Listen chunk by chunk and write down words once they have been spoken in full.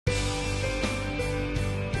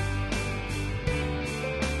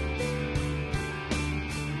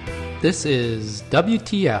This is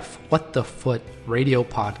WTF, What the Foot Radio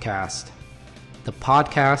Podcast, the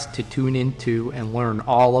podcast to tune into and learn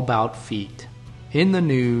all about feet, in the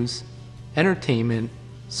news, entertainment,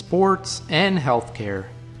 sports, and healthcare.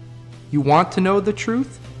 You want to know the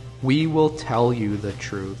truth? We will tell you the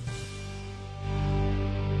truth.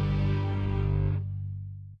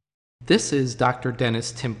 This is Dr.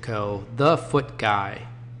 Dennis Timko, the Foot Guy.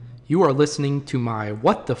 You are listening to my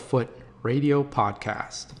What the Foot Radio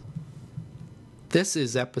Podcast. This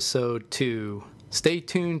is episode 2. Stay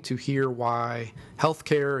tuned to hear why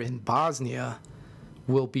healthcare in Bosnia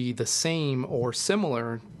will be the same or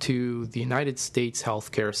similar to the United States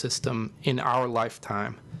healthcare system in our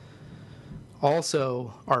lifetime.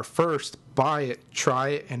 Also, our first buy it, try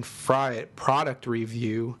it, and fry it product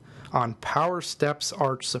review on Power Steps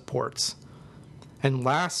arch supports. And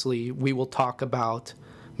lastly, we will talk about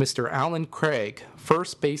Mr. Alan Craig,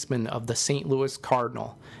 first baseman of the St. Louis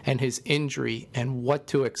Cardinal, and his injury and what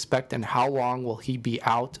to expect and how long will he be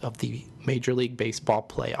out of the Major League Baseball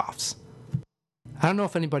playoffs. I don't know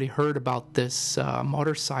if anybody heard about this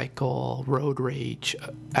motorcycle road rage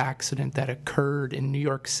accident that occurred in New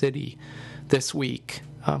York City this week.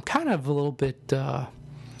 I'm kind of a little bit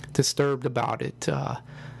disturbed about it.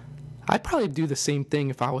 I'd probably do the same thing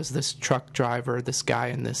if I was this truck driver, this guy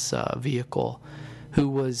in this vehicle, who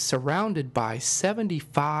was surrounded by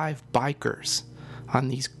 75 bikers on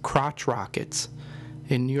these crotch rockets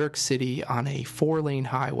in New York City on a 4-lane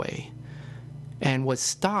highway, and was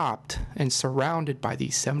stopped and surrounded by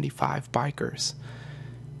these 75 bikers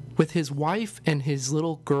with his wife and his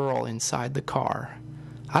little girl inside the car.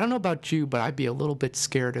 I don't know about you, but I'd be a little bit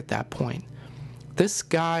scared at that point. This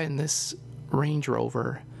guy in this Range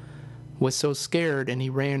Rover was so scared, and he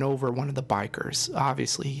ran over one of the bikers,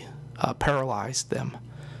 obviously paralyzed them,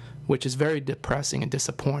 which is very depressing and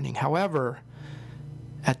disappointing. However,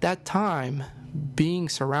 at that time, being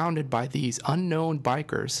surrounded by these unknown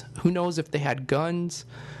bikers, who knows if they had guns,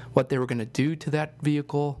 what they were going to do to that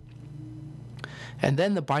vehicle. And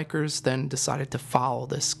then the bikers then decided to follow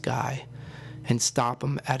this guy and stop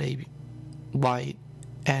him at a light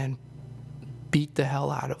and beat the hell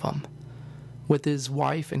out of him with his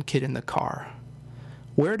wife and kid in the car.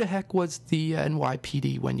 Where the heck was the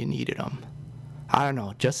NYPD when you needed them? I don't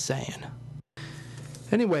know, just saying.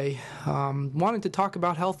 Anyway, wanted to talk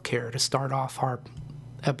about healthcare to start off our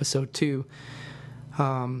episode 2.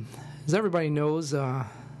 As everybody knows, I'm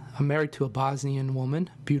married to a Bosnian woman,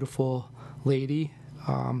 beautiful lady,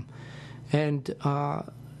 and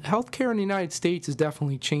healthcare in the United States is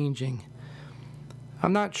definitely changing.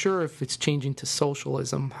 I'm not sure if it's changing to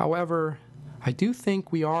socialism. However, I do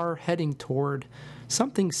think we are heading toward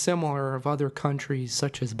something similar of other countries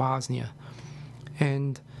such as Bosnia.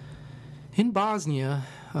 And in Bosnia,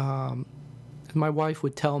 my wife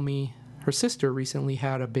would tell me her sister recently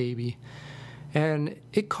had a baby, and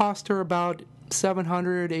it cost her about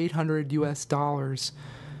 $700, $800 US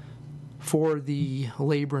for the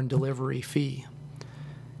labor and delivery fee.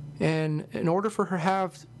 And in order for her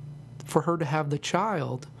to have the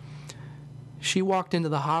child, she walked into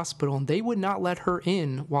the hospital, and they would not let her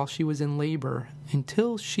in while she was in labor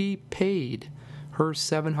until she paid her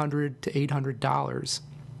 $700 to $800.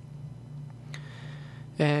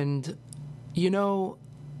 And, you know,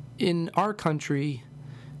 in our country,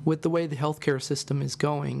 with the way the healthcare system is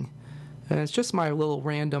going, and it's just my little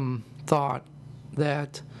random thought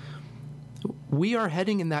that we are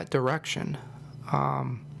heading in that direction.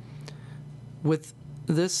 With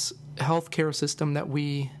this healthcare system that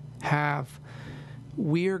we have,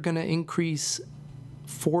 we're going to increase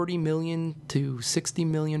 40 million to 60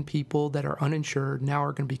 million people that are uninsured now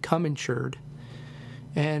are going to become insured.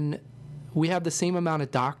 And we have the same amount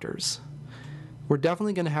of doctors. We're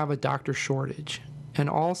definitely going to have a doctor shortage. And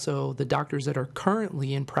also, the doctors that are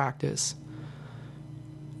currently in practice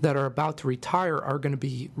that are about to retire are going to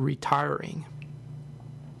be retiring.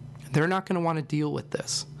 They're not going to want to deal with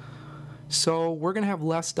this. So we're going to have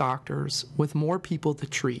less doctors with more people to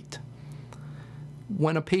treat.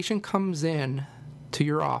 When a patient comes in to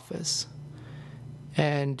your office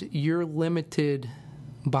and you're limited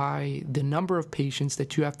by the number of patients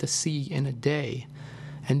that you have to see in a day,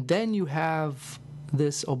 and then you have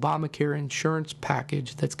this Obamacare insurance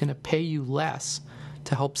package that's going to pay you less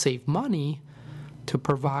to help save money to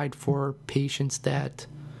provide for patients that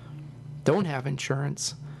don't have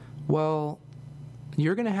insurance, well,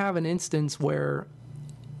 you're going to have an instance where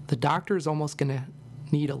the doctor is almost going to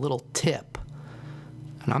need a little tip.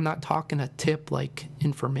 And I'm not talking a tip like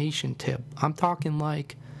information tip. I'm talking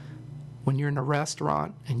like when you're in a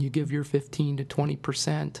restaurant and you give your 15 to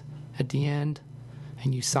 20% at the end,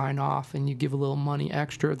 and you sign off and you give a little money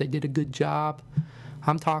extra. They did a good job.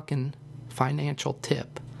 I'm talking financial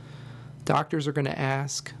tip. Doctors are going to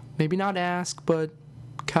ask, maybe not ask, but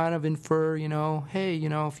kind of infer, hey,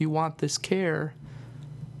 if you want this care,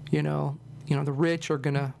 the rich are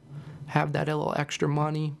going to have that little extra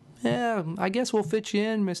money. Yeah, I guess we'll fit you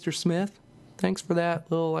in, Mr. Smith. Thanks for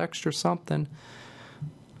that little extra something.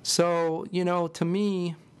 So, to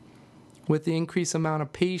me, with the increased amount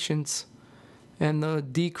of patients and the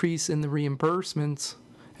decrease in the reimbursements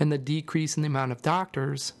and the decrease in the amount of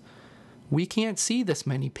doctors, we can't see this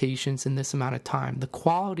many patients in this amount of time. The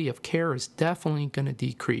quality of care is definitely going to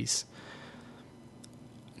decrease.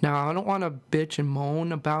 Now, I don't want to bitch and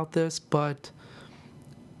moan about this, but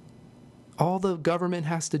all the government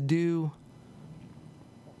has to do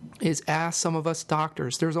is ask some of us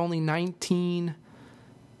doctors. There's only 19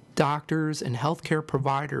 doctors and healthcare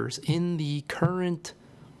providers in the current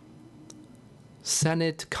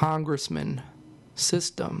Senate congressman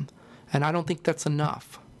system, and I don't think that's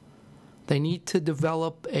enough. They need to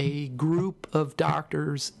develop a group of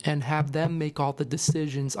doctors and have them make all the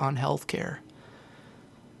decisions on healthcare.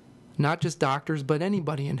 Not just doctors, but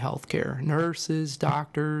anybody in healthcare. Nurses,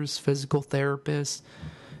 doctors, physical therapists.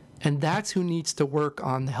 And that's who needs to work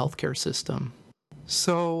on the healthcare system.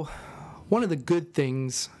 So, one of the good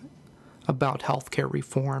things about healthcare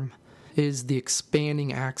reform is the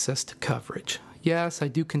expanding access to coverage. Yes, I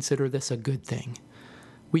do consider this a good thing.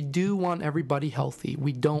 We do want everybody healthy.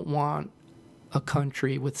 We don't want a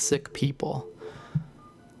country with sick people.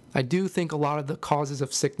 I do think a lot of the causes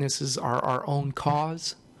of sicknesses are our own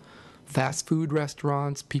cause. Fast food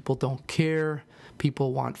restaurants, people don't care.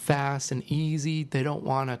 People want fast and easy. They don't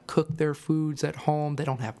want to cook their foods at home. They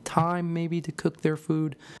don't have time maybe to cook their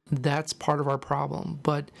food. That's part of our problem.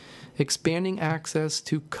 But expanding access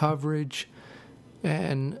to coverage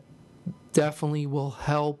and definitely will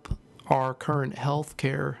help our current health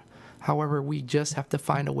care. However, we just have to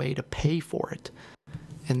find a way to pay for it.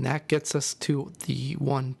 And that gets us to the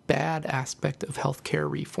one bad aspect of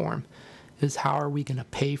healthcare reform, is how are we going to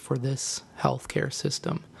pay for this healthcare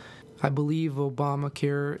system? I believe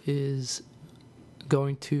Obamacare is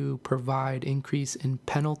going to provide increase in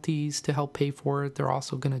penalties to help pay for it. They're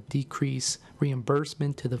also going to decrease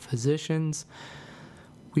reimbursement to the physicians.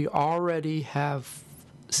 We already have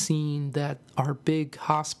seen that our big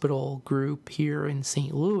hospital group here in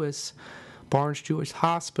St. Louis, Barnes-Jewish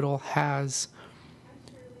Hospital, has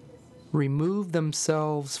removed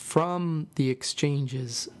themselves from the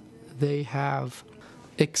exchanges. They have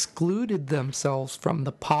excluded themselves from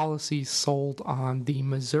the policies sold on the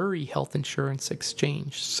Missouri Health Insurance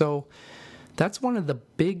Exchange. So that's one of the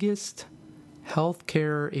biggest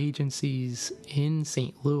healthcare agencies in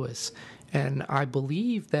St. Louis. And I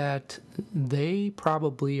believe that they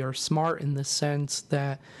probably are smart in the sense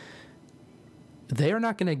that they are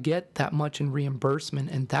not going to get that much in reimbursement,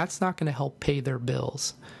 and that's not going to help pay their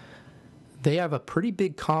bills. They have a pretty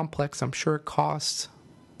big complex. I'm sure it costs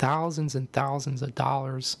thousands and thousands of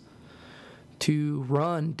dollars to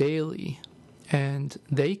run daily, and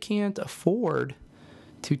they can't afford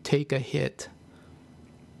to take a hit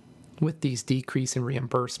with these decrease in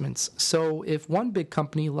reimbursements. So if one big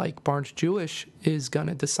company like Barnes-Jewish is going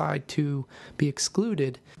to decide to be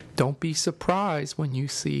excluded, don't be surprised when you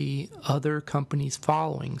see other companies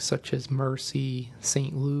following, such as Mercy,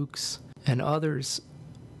 St. Luke's, and others.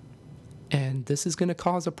 And this is going to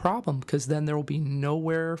cause a problem, because then there will be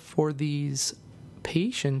nowhere for these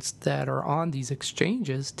patients that are on these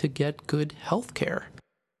exchanges to get good health care.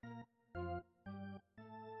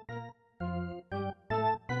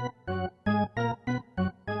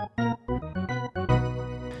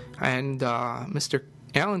 And Mr.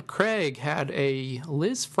 Alan Craig had a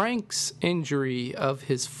Liz Franks injury of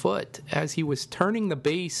his foot as he was turning the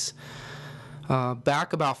base.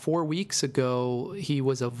 Back about 4 weeks ago, he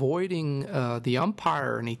was avoiding the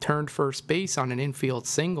umpire, and he turned first base on an infield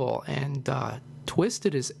single and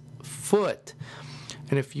twisted his foot.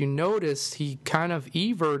 And if you notice, he kind of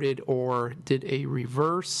everted or did a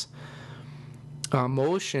reverse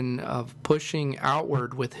motion of pushing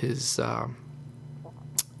outward with his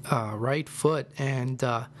right foot. And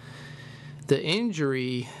the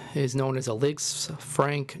injury is known as a Liz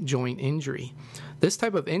Frank joint injury. This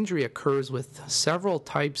type of injury occurs with several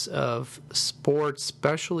types of sports,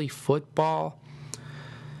 especially football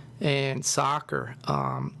and soccer.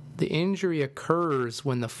 The injury occurs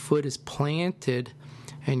when the foot is planted,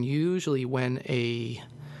 and usually when a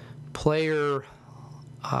player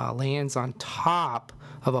lands on top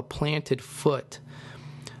of a planted foot.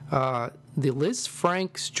 The Liz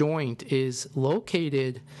Franks joint is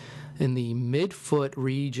located in the midfoot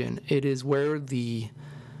region. It is where the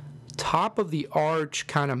top of the arch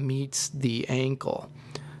kind of meets the ankle.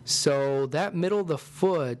 So that middle of the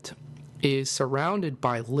foot is surrounded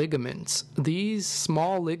by ligaments. These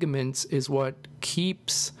small ligaments is what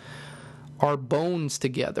keeps our bones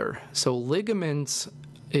together. So ligaments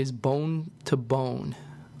is bone to bone,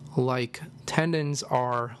 like tendons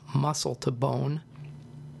are muscle to bone.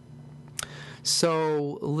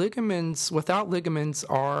 So ligaments, without ligaments,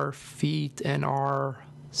 our feet and our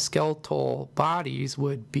skeletal bodies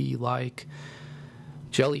would be like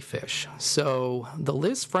jellyfish. So the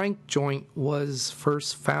Liz Frank joint was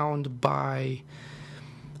first found by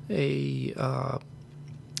a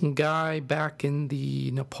guy back in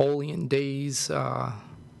the Napoleon days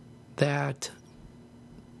that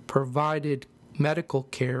provided medical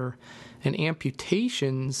care and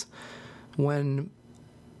amputations when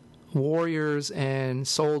warriors and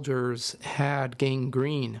soldiers had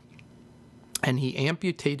gangrene, and he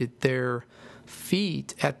amputated their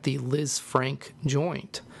feet at the Liz Frank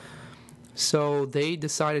joint. So they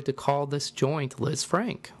decided to call this joint Liz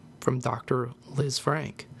Frank, from Dr. Liz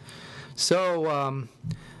Frank. So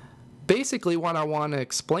basically what I want to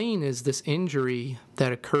explain is this injury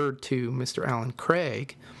that occurred to Mr. Alan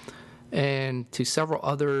Craig and to several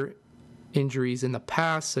other injuries in the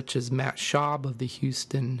past, such as Matt Schaub of the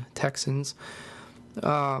Houston Texans.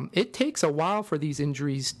 It takes a while for these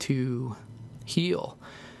injuries to heal.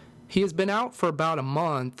 He has been out for about a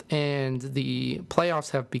month, and the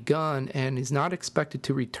playoffs have begun, and is not expected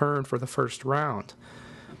to return for the first round.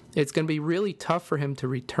 It's going to be really tough for him to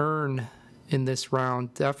return in this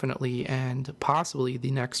round, definitely, and possibly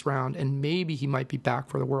the next round, and maybe he might be back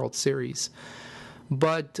for the World Series.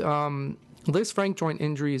 But Liz Frank joint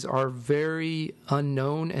injuries are very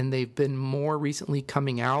unknown, and they've been more recently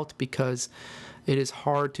coming out because it is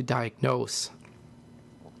hard to diagnose.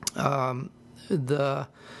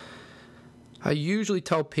 I usually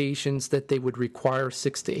tell patients that they would require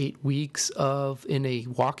 6 to 8 weeks in a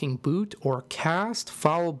walking boot or cast,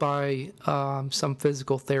 followed by some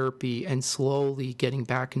physical therapy and slowly getting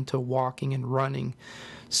back into walking and running.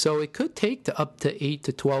 So it could take up to 8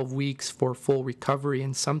 to 12 weeks for full recovery,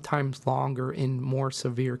 and sometimes longer in more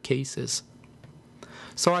severe cases.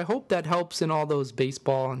 So I hope that helps in all those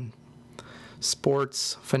baseball and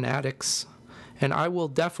sports fanatics. And I will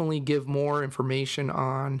definitely give more information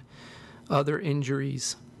on other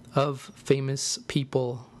injuries of famous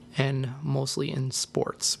people, and mostly in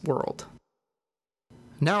sports world.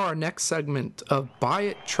 Now our next segment of Buy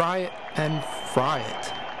It, Try It, and Fry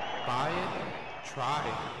It. Buy it, try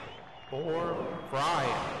it, or fry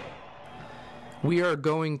it. We are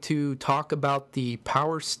going to talk about the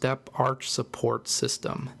Power Step Arch Support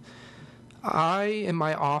System. I, in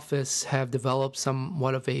my office, have developed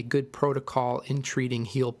somewhat of a good protocol in treating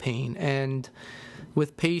heel pain, and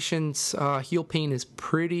with patients, heel pain is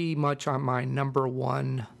pretty much on my number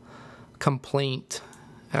one complaint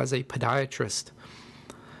as a podiatrist.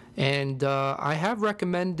 And I have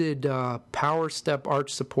recommended Power Step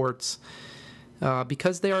Arch Supports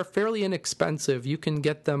because they are fairly inexpensive. You can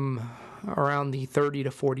get them around the $30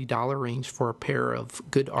 to $40 range for a pair of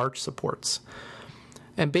good arch supports.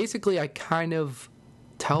 And basically, I kind of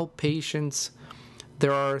tell patients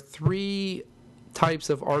there are 3 types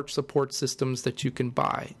of arch support systems that you can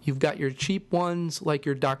buy. You've got your cheap ones like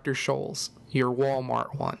your Dr. Scholl's, your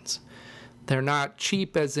Walmart ones. They're not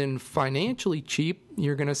cheap as in financially cheap.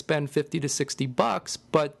 You're going to spend $50 to $60,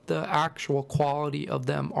 but the actual quality of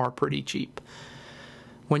them are pretty cheap.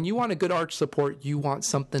 When you want a good arch support, you want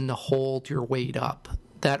something to hold your weight up.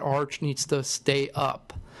 That arch needs to stay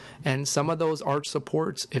up. And some of those arch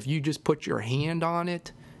supports, if you just put your hand on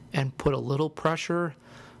it and put a little pressure,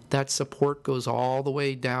 that support goes all the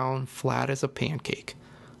way down flat as a pancake.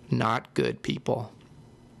 Not good, people.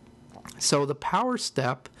 So the Power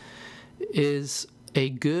Step is a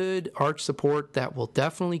good arch support that will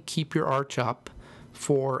definitely keep your arch up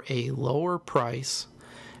for a lower price,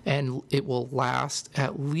 and it will last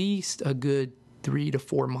at least a good 3 to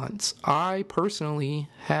 4 months. I personally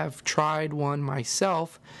have tried one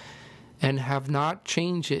myself and have not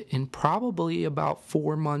changed it in probably about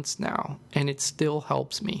 4 months now, and it still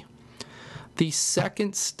helps me. The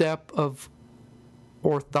second step of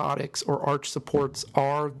orthotics or arch supports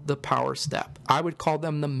are the Power Step. I would call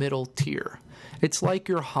them the middle tier. It's like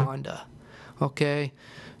your Honda, okay?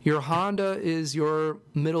 Your Honda is your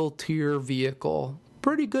middle tier vehicle.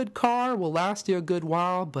 Pretty good car, will last you a good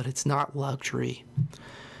while, but it's not luxury.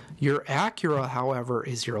 Your Acura, however,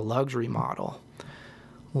 is your luxury model.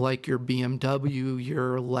 Like your BMW,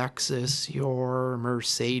 your Lexus, your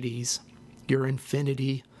Mercedes, your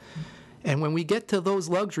Infiniti. And when we get to those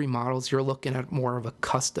luxury models, you're looking at more of a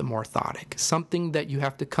custom orthotic, something that you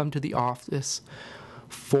have to come to the office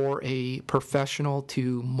for a professional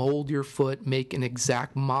to mold your foot, make an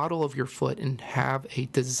exact model of your foot, and have a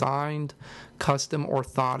designed custom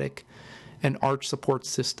orthotic and arch support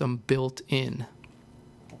system built in.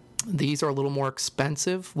 These are a little more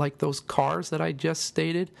expensive, like those cars that I just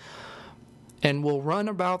stated, and will run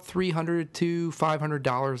about $300 to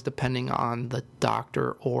 $500 depending on the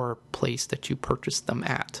doctor or place that you purchase them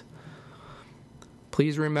at.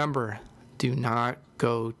 Please remember, do not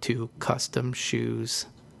go to Custom Shoes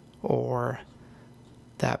or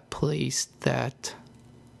that place that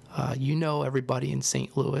everybody in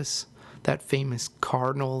St. Louis, that famous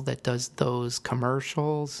Cardinal that does those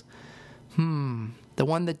commercials. The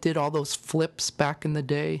one that did all those flips back in the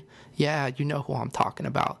day? Yeah, you know who I'm talking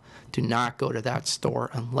about. Do not go to that store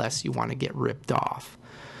unless you want to get ripped off.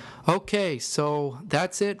 Okay, so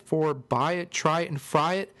that's it for Buy It, Try It, and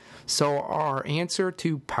Fry It. So our answer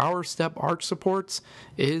to Power Step arch supports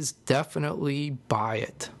is definitely buy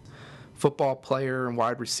it. Football player and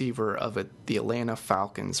wide receiver of the Atlanta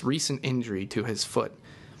Falcons, recent injury to his foot.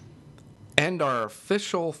 And our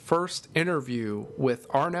official first interview with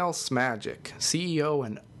Arnell Smagic, CEO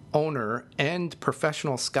and owner and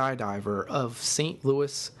professional skydiver of St.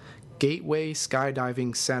 Louis Gateway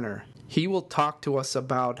Skydiving Center. He will talk to us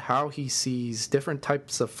about how he sees different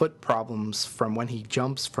types of foot problems from when he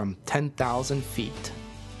jumps from 10,000 feet.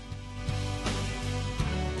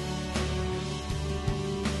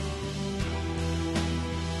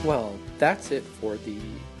 Well, that's it for the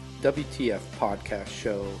WTF podcast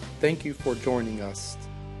show. Thank you for joining us.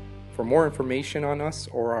 For more information on us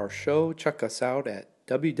or our show, check us out at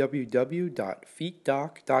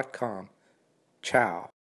www.feetdoc.com. Ciao.